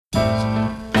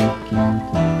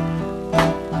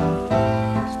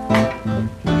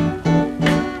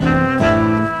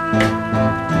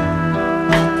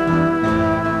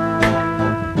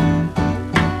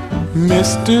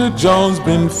Mr. Jones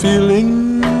been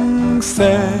feeling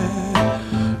sad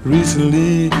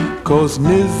recently, 'cause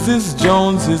Mrs.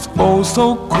 Jones is oh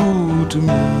so cool to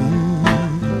me.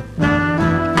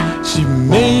 She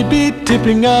may be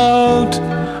tipping out,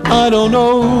 I don't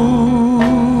know.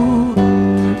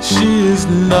 She is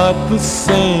not the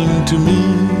same to me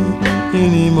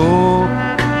anymore.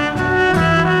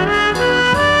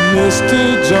 Mr.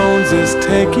 Jones is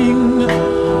taking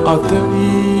a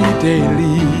 30-day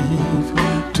leave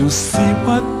to see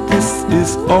what this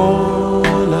is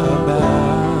all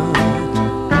about.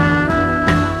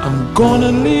 I'm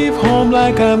gonna leave home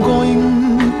like I'm going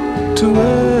to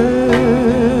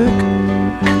work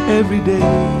every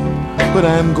day, but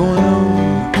I'm going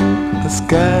on a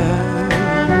sky.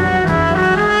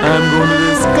 I'm gonna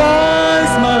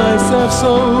disguise myself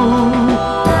so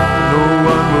no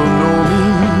one will know me.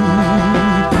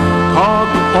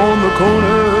 Park on the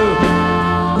corner.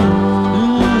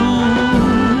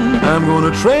 I'm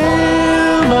gonna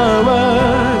trail my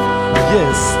wife,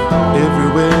 yes,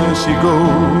 everywhere she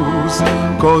goes,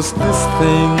 'cause this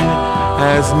thing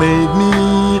has made me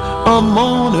a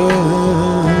mourner.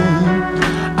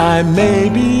 I may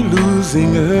be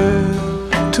losing her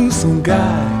to some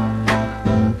guy,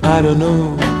 I don't know,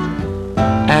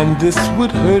 and this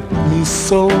would hurt me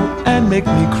so and make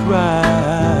me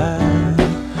cry.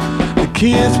 The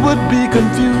kids would be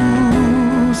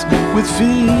confused with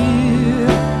fear,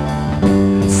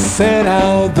 said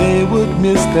how they would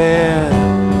miss their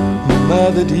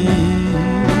mother dear.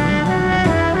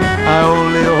 I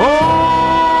only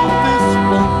hope this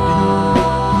won't be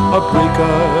a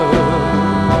breakup,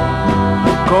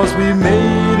 'cause we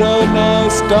made a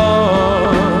nice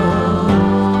start.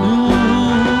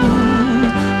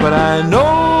 But I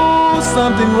know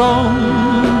something wrong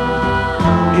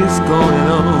is going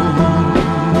on.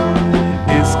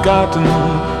 It's gotten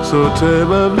so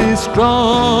terribly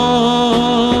strong.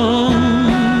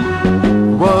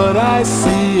 What I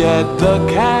see at the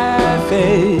cafe,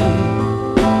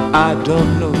 I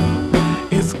don't know.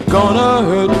 It's gonna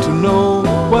hurt to know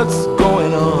what's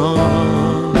going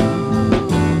on.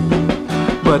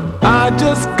 But I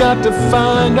just got to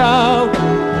find out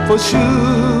for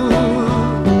sure,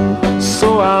 so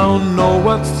I'll know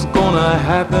what's gonna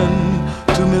happen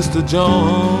to Mr.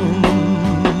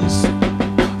 Jones.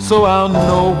 So I'll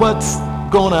know what's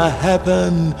gonna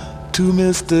happen to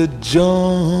Mr.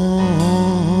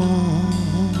 Jones.